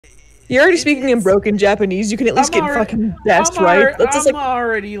You're already speaking in broken Japanese. You can at least get fucking best right. Let's just I'm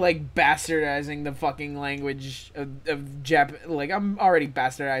already like bastardizing the fucking language of Like I'm already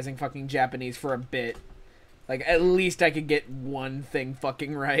bastardizing fucking Japanese for a bit. Like at least I could get one thing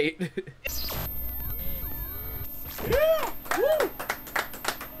fucking right. Yeah! Woo!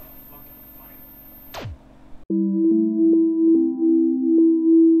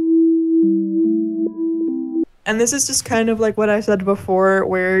 And this is just kind of like what I said before,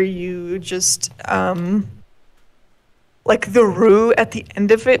 where you just, like the ru at the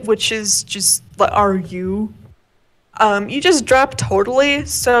end of it, which is just, are you? You just drop totally.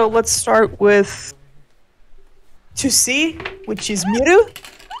 So let's start with to see, which is miru.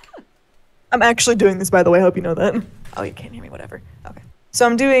 I'm actually doing this, by the way. I hope you know that. Oh, you can't hear me, whatever. Okay. So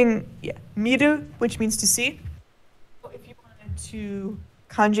I'm doing, miru, which means to see. So if you wanted to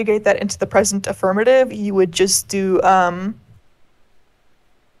conjugate that into the present affirmative, you would just do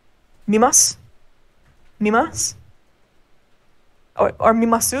mimas, or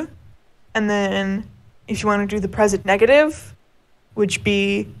mimasu, and then if you want to do the present negative, which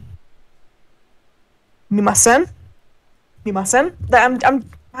be mimasen. I'm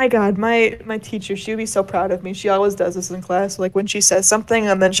my God, my teacher, she would be so proud of me. She always does this in class, like when she says something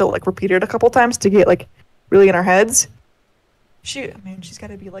and then she'll like repeat it a couple times to get like really in our heads. She's got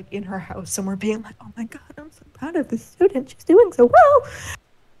to be like in her house somewhere being like, oh my God, I'm so proud of this student. She's doing so well.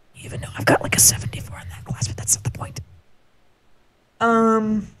 Even though I've got like a 74 in that class, but that's not the point.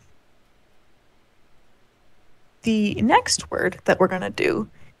 The next word that we're going to do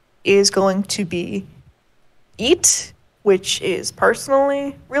is going to be eat, which is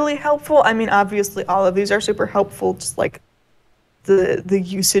personally really helpful. I mean, obviously all of these are super helpful, just like the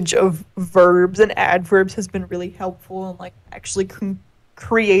usage of verbs and adverbs has been really helpful in like actually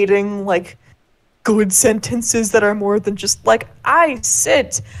creating like good sentences that are more than just like I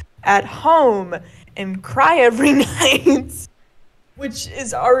sit at home and cry every night, which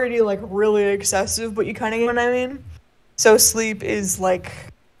is already like really excessive, but you kind of get what I mean. So sleep is like,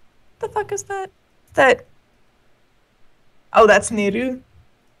 what the fuck is that? Oh, that's neru.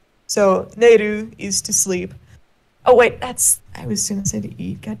 So neru is to sleep. Oh wait, I was gonna say to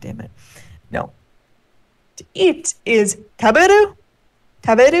eat, god damn it. No. To eat is taberu.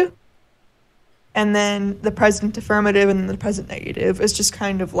 And then the present affirmative and the present negative is just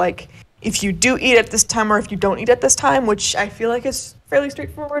kind of like if you do eat at this time or if you don't eat at this time, which I feel like is fairly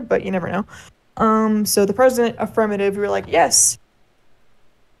straightforward, but you never know. So the present affirmative, you're like, yes,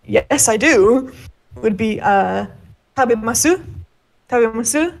 I do, would be tabemasu.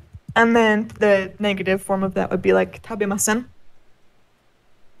 And then the negative form of that would be like tabemasen.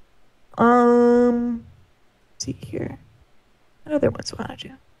 Let's see here. What other ones want to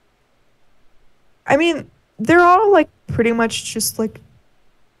do? I mean, they're all like pretty much just like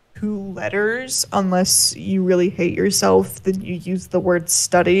 2 letters, unless you really hate yourself, then you use the word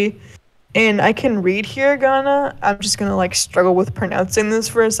study. And I can read hiragana. I'm just gonna like struggle with pronouncing this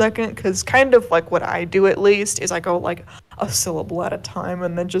for a second, because kind of like what I do at least is I go like a syllable at a time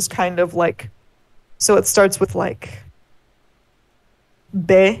and then just kind of like, so it starts with like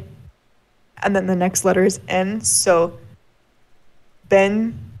be, and then the next letter is n. So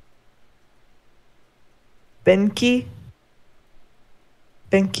benkiyo,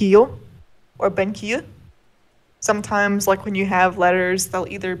 or benkiyu. Sometimes, like, when you have letters, they'll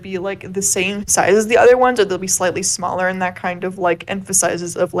either be, like, the same size as the other ones, or they'll be slightly smaller, and that kind of, like,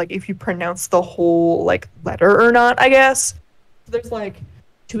 emphasizes of, like, if you pronounce the whole, like, letter or not, I guess. There's, like,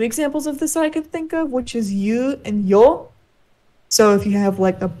 2 examples of this I could think of, which is you and yo. So if you have,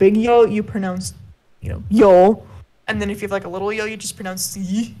 like, a big yo, you pronounce, yo. And then if you have, like, a little yo, you just pronounce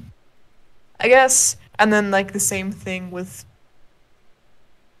yi, I guess. And then, like, the same thing with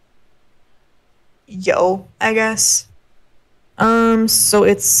yo, I guess. So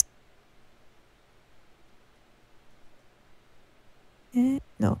it's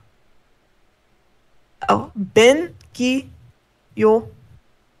no. Oh, yo,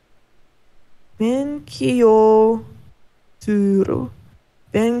 suru, suru,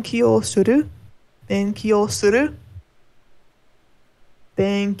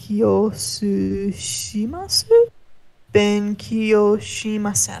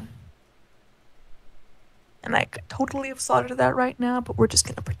 shimasen. And I could totally have slaughtered that right now, but we're just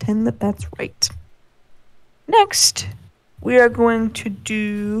going to pretend that that's right. Next, we are going to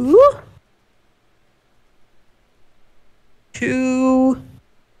do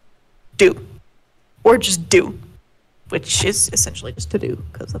or just do, which is essentially just to do,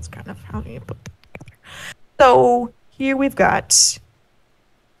 because that's kind of how you put them together. So here we've got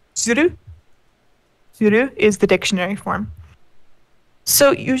suru. Suru is the dictionary form.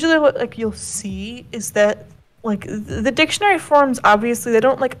 So usually what like you'll see is that like the dictionary forms obviously they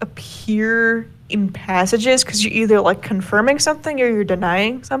don't like appear in passages because you're either like confirming something or you're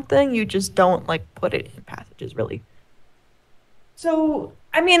denying something. You just don't like put it in passages really. So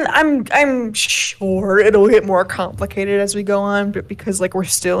I mean I'm sure it'll get more complicated as we go on, but because like we're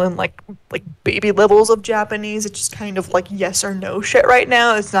still in like baby levels of Japanese, it's just kind of like yes or no shit right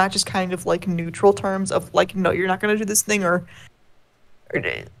now. It's not just kind of like neutral terms of like no, you're not gonna do this thing or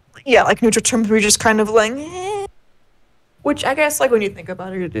yeah, like neutral terms we're just kind of like which I guess like when you think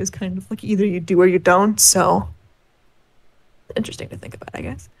about it, it is kind of like either you do or you don't. So interesting to think about, I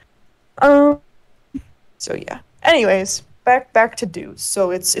guess. Um. So yeah. Anyways, back to do.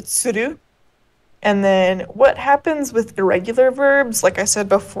 So it's suru. And then what happens with irregular verbs, like I said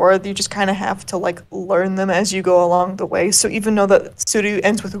before, you just kind of have to like learn them as you go along the way. So even though that suru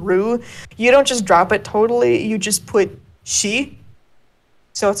ends with ru, you don't just drop it totally, you just put shi.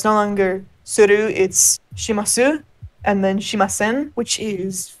 So it's no longer suru, it's shimasu and then shimasen, which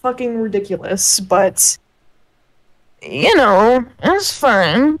is fucking ridiculous, but you know, it's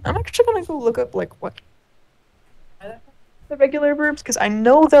fine. I'm actually gonna go look up like what the regular verbs because I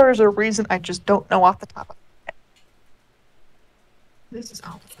know there's a reason I just don't know off the top of my head. This is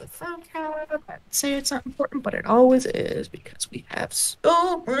all the vocab. I'd say it's not important, but it always is because we have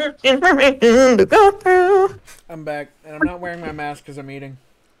so much information to go through. I'm back, and I'm not wearing my mask because I'm eating.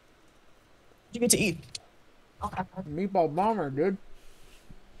 You get to eat. Okay. Meatball bomber, dude.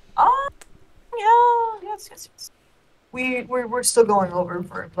 Oh, yeah, yes. We're still going over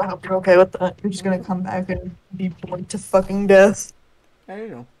verbs. I hope you're okay with that. You're just gonna come back and be bored to fucking death. I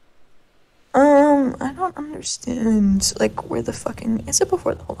don't know. I don't understand. Like, where the fucking is it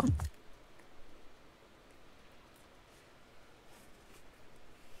before the hold on?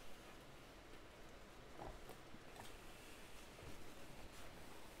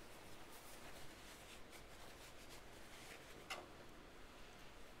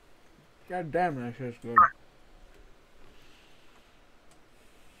 God damn, that shit's good.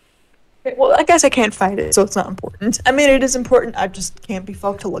 Okay, well, I guess I can't find it, so it's not important. I mean, it is important. I just can't be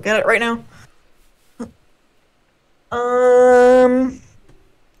fucked to look at it right now.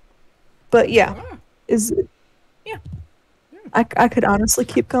 But yeah, is it? Yeah. I could honestly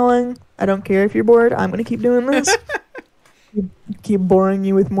keep going. I don't care if you're bored. I'm gonna keep doing this. Keep boring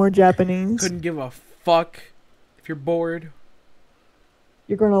you with more Japanese. Couldn't give a fuck if you're bored.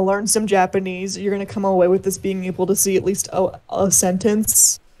 You're gonna learn some Japanese. You're gonna come away with this being able to see at least a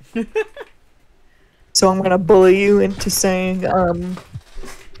sentence. So I'm gonna bully you into saying, I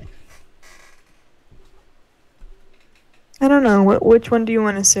don't know, which one do you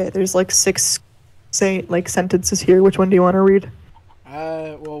want to say? There's like 6, like sentences here. Which one do you want to read?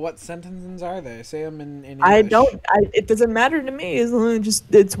 Well, what sentences are they? Say them in English. It doesn't matter to me. As long as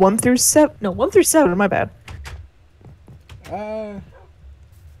it's 1 through 7. No, 1 through 7. My bad. Hold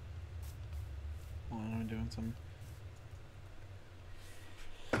on, I'm doing some.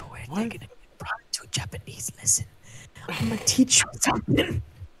 We're gonna get brought to a Japanese lesson. I'm gonna teach you something.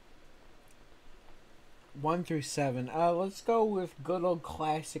 1 through 7. Let's go with good old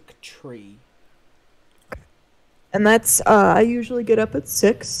classic tree. And that's I usually get up at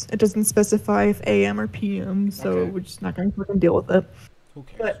 6. It doesn't specify if AM or PM, so Okay. we're just not gonna fucking deal with it. Who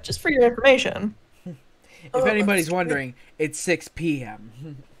cares? But just for your information. If anybody's wondering, it's 6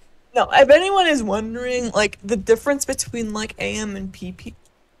 p.m. No, if anyone is wondering, like the difference between like AM and PP,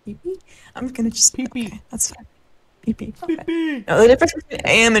 I'm gonna just PP. Okay, that's fine. PP. Okay. No, the difference between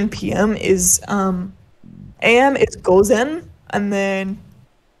AM and PM is AM is gozen, and then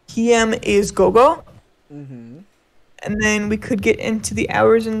PM is gogo. Mm-hmm. And then we could get into the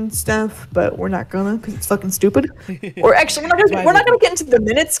hours and stuff, but we're not gonna because it's fucking stupid. Or actually, we're not gonna get into the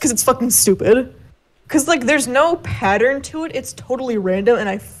minutes because it's fucking stupid. Because like, there's no pattern to it. It's totally random, and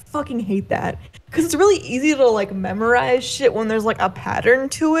I fucking hate that. Because it's really easy to like memorize shit when there's like a pattern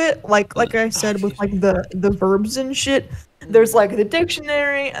to it. Like I said with like the verbs and shit. There's like the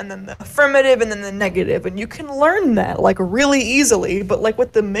dictionary, and then the affirmative, and then the negative, and you can learn that like really easily. But like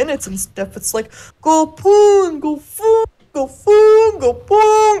with the minutes and stuff, it's like go poon, go foon, go foon, go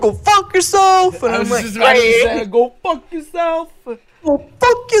poon, go fuck yourself. And I I'm was like, just about to "Great. say, go fuck yourself. Go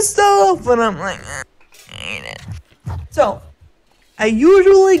fuck yourself," and I'm like, I hate it. So I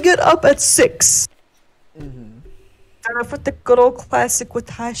usually get up at 6. Start off with the good old classic with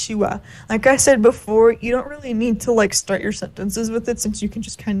hashiwa. Like I said before, you don't really need to like start your sentences with it since you can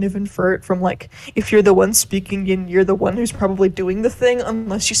just kind of infer it from like if you're the one speaking and you're the one who's probably doing the thing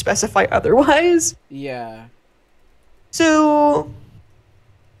unless you specify otherwise. Yeah. So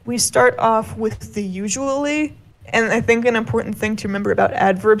we start off with the usually, And I think an important thing to remember about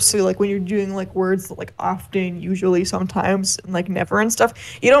adverbs, so like when you're doing like words like often, usually, sometimes, and like never and stuff,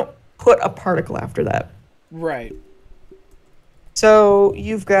 you don't put a particle after that. Right. So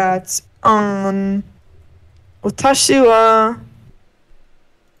you've got watashi wa.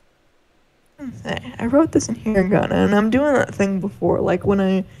 I wrote this in hiragana, and I'm doing that thing before, like when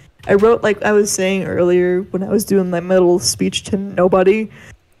I wrote, like I was saying earlier when I was doing my middle speech to nobody,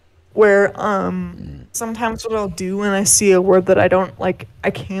 where sometimes what I'll do when I see a word that I don't like, I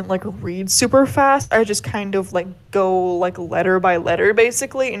can't like read super fast, I just kind of like go like letter by letter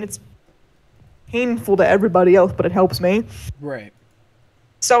basically, and it's painful to everybody else, but it helps me. Right.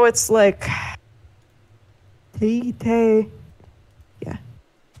 So it's like teite, yeah,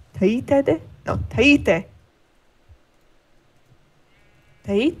 teite de, no, teite,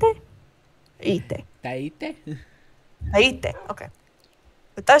 teite, teite, Taite? teite. Okay.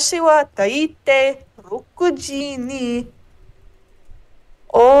 私は大抵6時に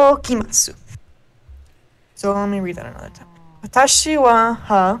起きます。So let me read that another time. 私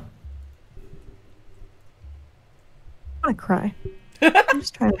はI'm gonna cry. I'm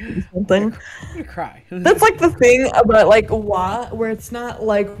just trying to do something. I'm gonna cry. That's like the thing about like wa, where it's not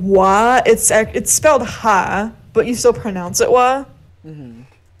like wa, it's spelled ha, but you still pronounce it wa. Mm-hmm.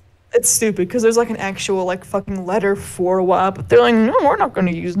 It's stupid because there's like an actual like fucking letter for wa, but they're like, no, we're not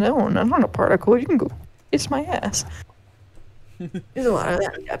gonna use that one. That's not a particle. You can go kiss my ass. There's a lot of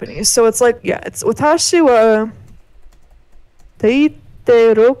that in Japanese, so it's like, yeah, it's watashi wa teite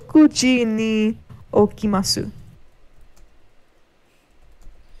 6時に起きます。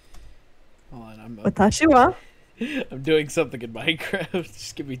Hold on, Watashi wa. I'm doing something in Minecraft.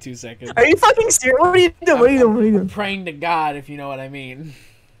 Just give me 2 seconds. Are you fucking serious? What are you doing? What are you doing? What are you doing? I'm praying to God, if you know what I mean.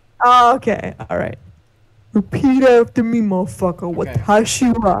 Oh, okay. All right. Repeat after me, motherfucker. Okay.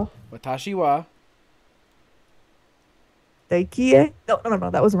 Watashi wa. Watashi wa. Daikie? No.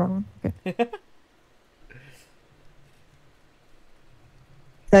 That was wrong. Okay.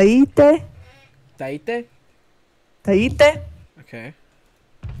 Taite? Taite? Taite? Okay.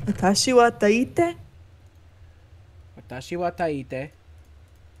 Watashi wa taite? Watashi wa taite.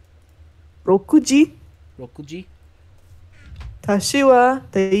 6時? 6時? Tashi wa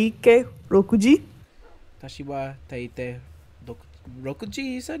taike 6時? Tashi wa taite 6時,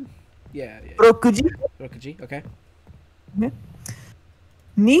 you said? Yeah. 6時? 6時, okay. Okay.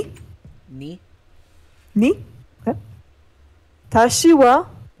 Ni? Ni? Okay. Tashi wa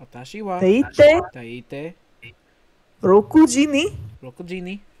Watashi wa taite taite 6時に 6時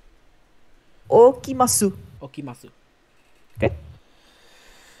に okimasu. Okimasu. Okay.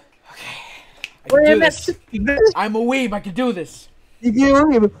 I can do this. I'm a weeb. I can do this.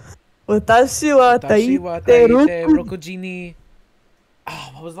 私は私は大抵6時に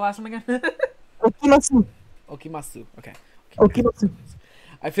Oh, what was the last one again? 起きます。 Okimasu. Okay. 起きます。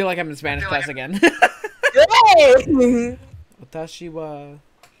 I feel like I'm in Spanish class again. Hey! 私は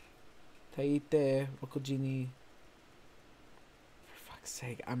大抵6時に For fuck's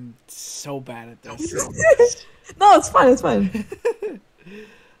sake, I'm so bad at this. No, it's fine. It's fine.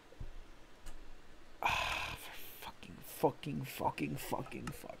 Fucking fuck.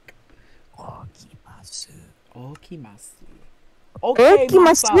 Okimasu. Okimasu.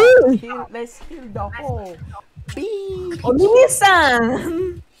 Okimasu. Let's hear the whole beat.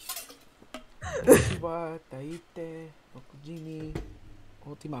 Omini-san. 私は大抵6時に起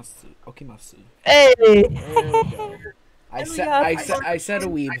きます。Hey. There we go. I said a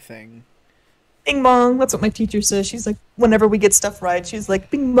weeb thing. Bing bong. That's what my teacher says. She's like, whenever we get stuff right, she's like,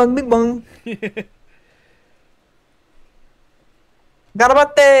 bing bong, bing bong.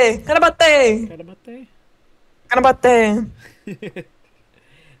 Garabate.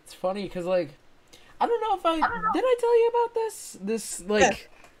 It's funny because, like, I don't know if did I tell you about this like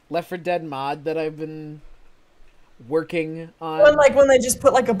Left 4 Dead mod that I've been working on. When they just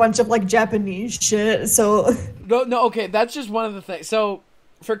put like a bunch of like Japanese shit. So no, okay, that's just one of the things. So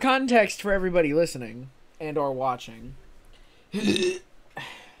for context for everybody listening and or watching,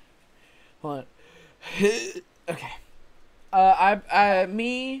 hold on. Okay.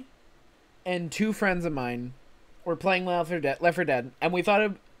 Me and 2 friends of mine were playing Left 4 Dead, and we thought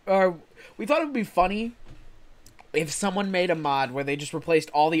it would be funny if someone made a mod where they just replaced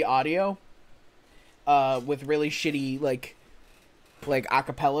all the audio with really shitty like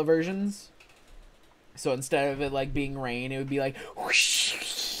acapella versions. So instead of it like being rain, it would be like whoosh,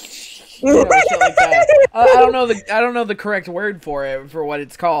 shit like that. I don't know the correct word for it, for what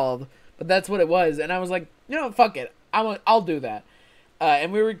it's called, but that's what it was. And I was like, fuck it. I'll do that.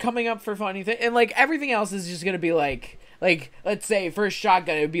 And we were coming up for funny things, and like everything else is just gonna be like let's say first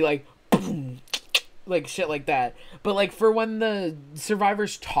shotgun, it would be like boom, like shit like that. But like for when the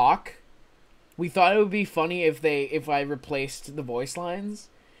survivors talk, we thought it would be funny if I replaced the voice lines.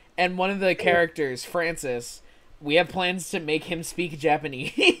 And one of the characters, Francis, we have plans to make him speak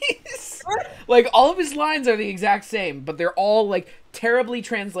Japanese. Like all of his lines are the exact same, but they're all like terribly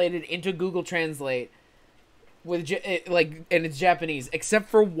translated into Google Translate with and it's Japanese, except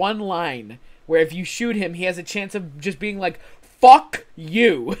for one line where if you shoot him, he has a chance of just being like, "Fuck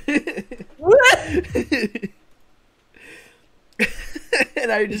you."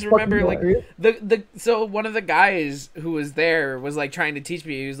 And I just remember like so one of the guys who was there was like trying to teach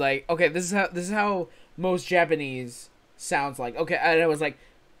me. He was like, "Okay, this is how most Japanese sounds like." Okay, and I was like,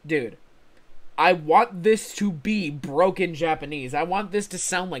 "Dude, I want this to be broken Japanese. I want this to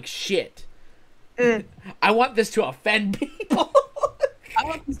sound like shit. I want this to offend people." I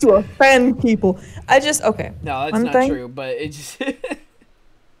want this to offend people. Okay. No, that's not true, but it just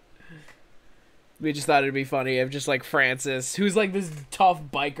we just thought it'd be funny if just like Francis, who's like this tough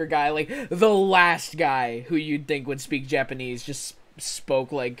biker guy, like the last guy who you'd think would speak Japanese, just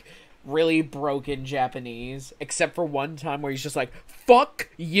spoke like really broken Japanese, except for one time where he's just like, "Fuck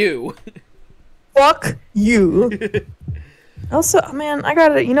you." Fuck you. Also, man, I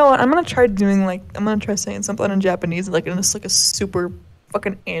gotta, you know what? I'm gonna try saying something in Japanese, like in just like a super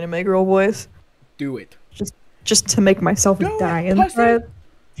fucking anime girl voice. Do it. Just to make myself die inside.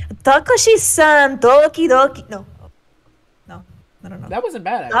 Takashi-san, doki doki. No. That wasn't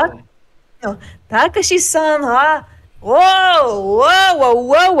bad, actually. No. Takashi-san, whoa.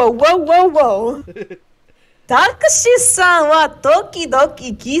 Takashi-san wa doki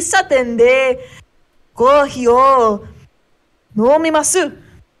doki kissaten de kohi o nomimasu.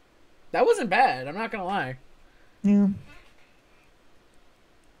 That wasn't bad, I'm not gonna lie. Yeah.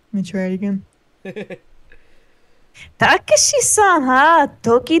 Let me try it again. Takeshi-san wa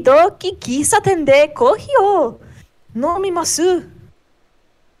doki kissaten de kohi o nomimasu.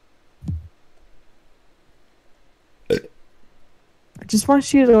 I just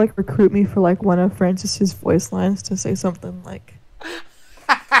want you to like recruit me for like one of Francis's voice lines to say something like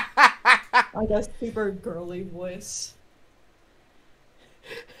like a super girly voice.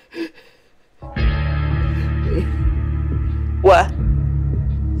 What?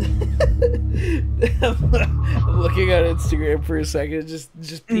 I'm looking at Instagram for a second,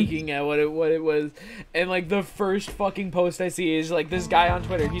 just peeking at what it was, and like the first fucking post I see is like this guy on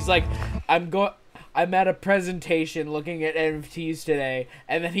Twitter. He's like, I'm at a presentation looking at NFTs today,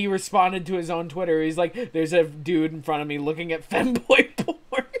 and then he responded to his own Twitter. He's like, "There's a dude in front of me looking at femboy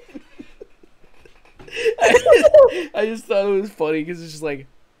porn." I just thought it was funny because it's just like,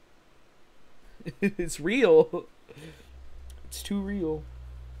 it's real. It's too real.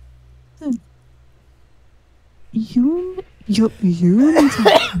 Yumi-san.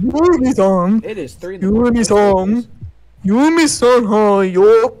 It is 3 in the morning. Yumi-san ha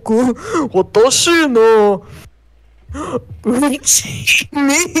yoku watashi no uchi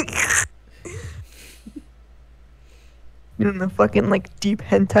ni. In the fucking like deep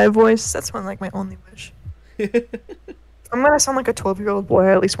hentai voice. That's one like my only wish. I'm gonna sound like a 12-year-old boy.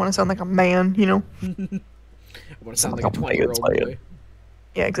 I at least want to sound like a man, you know. I want to sound like a 20-year-old boy.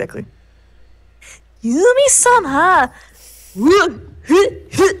 Yeah, exactly. Yumi-san ha.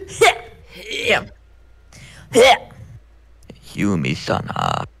 Yumi-san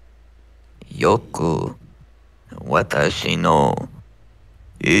ha yoku watashi no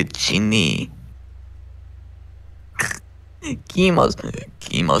uchi ni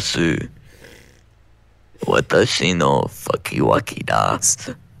kimasu. Watashi no fukiwaki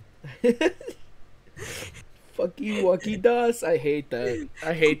dasu. Fukiwaki dasu. I hate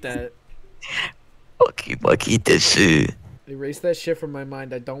that. Fukiwaki desu. Erase that shit from my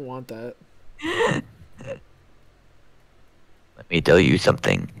mind. I don't want that. Let me tell you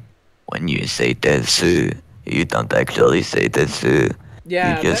something. When you say desu, you don't actually say desu.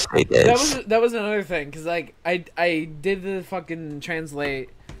 Yeah, you just say desu. that was another thing, because like I did the fucking translate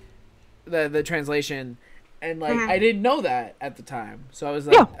the translation, and like I didn't know that at the time, so I was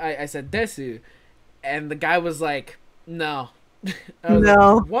like, I said desu, and the guy was like, no. I was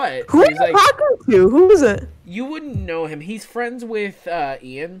no. Like, what? Who are you talking to? Who is it? You wouldn't know him. He's friends with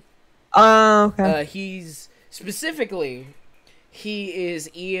Ian. Oh, okay. He is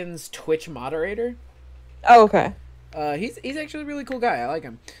Ian's Twitch moderator. Oh, okay. He's actually a really cool guy. I like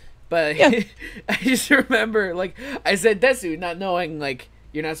him. But I just remember, like, I said desu, not knowing, like,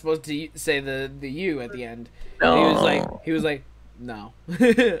 you're not supposed to say the U at the end. No. And he was like, no.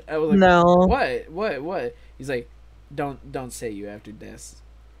 I was like, no. What? He's like, don't say you after this.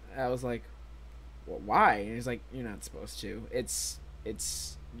 I was like, well, why? And he's like, you're not supposed to. It's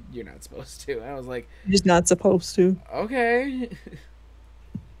you're not supposed to. I was like, You're just not supposed to. okay.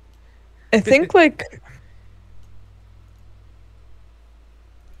 I think, like...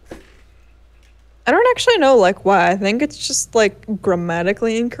 I don't actually know, like, why. I think it's just, like,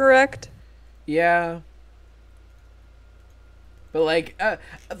 grammatically incorrect. Yeah. But, like, I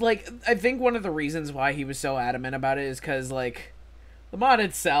think one of the reasons why he was so adamant about it is because, like, the mod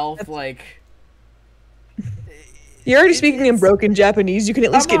itself, like... You're already speaking in broken Japanese. You can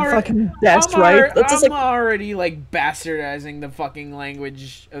at least get fucking best, right? That's just, I'm already, like, bastardizing the fucking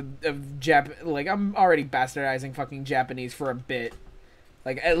language of Like, I'm already bastardizing fucking Japanese for a bit.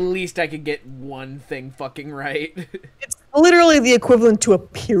 Like, at least I could get one thing fucking right. It's literally the equivalent to a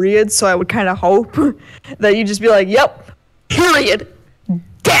period, so I would kind of hope that you just be like, yep, period,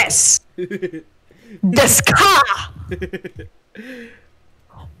 des, deska.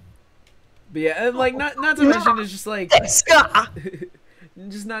 But yeah, and like not to mention it's just like just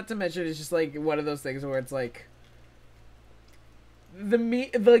not to mention it's just like one of those things where it's like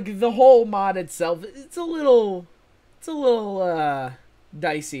the whole mod itself it's a little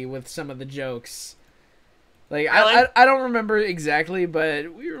dicey with some of the jokes. Like I don't remember exactly,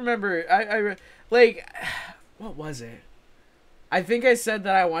 but we remember I like what was it? I think I said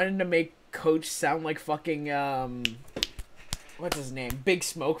that I wanted to make Coach sound like fucking what's his name? Big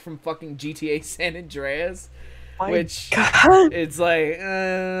Smoke from fucking GTA San Andreas. Which God. It's like,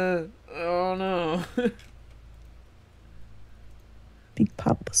 oh no. Big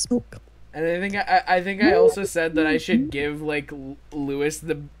Papa Smoke. And I think I also said that I should give like Lewis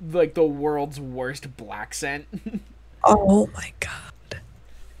the world's worst black scent. Oh my God.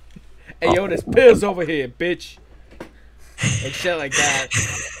 Hey yo, this pills over here, bitch. Like shit like that.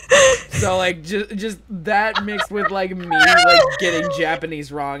 So like just that mixed with like me like getting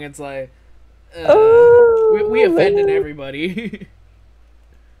Japanese wrong, it's like we offended everybody.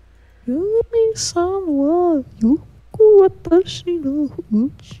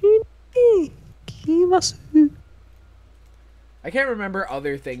 I can't remember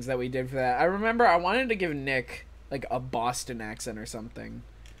other things that we did for that. I remember I wanted to give Nick like a Boston accent or something.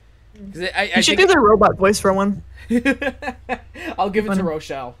 You should do the robot voice for one. I'll give it to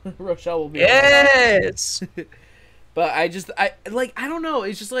Rochelle. Rochelle will be yes. But I don't know.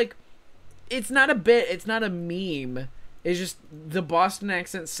 It's just like it's not a bit. It's not a meme. It's just the Boston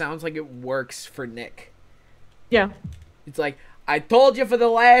accent sounds like it works for Nick. Yeah. It's like I told you for the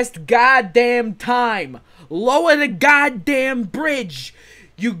last goddamn time. Lower the goddamn bridge,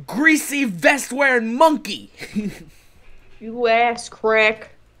 you greasy vest wearing monkey. You ass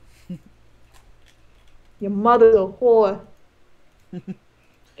crack. Your mother's a whore.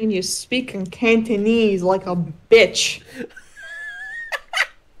 And you're speaking Cantonese like a bitch.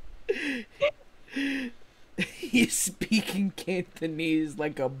 You're speaking Cantonese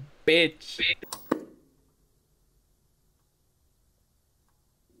like a bitch.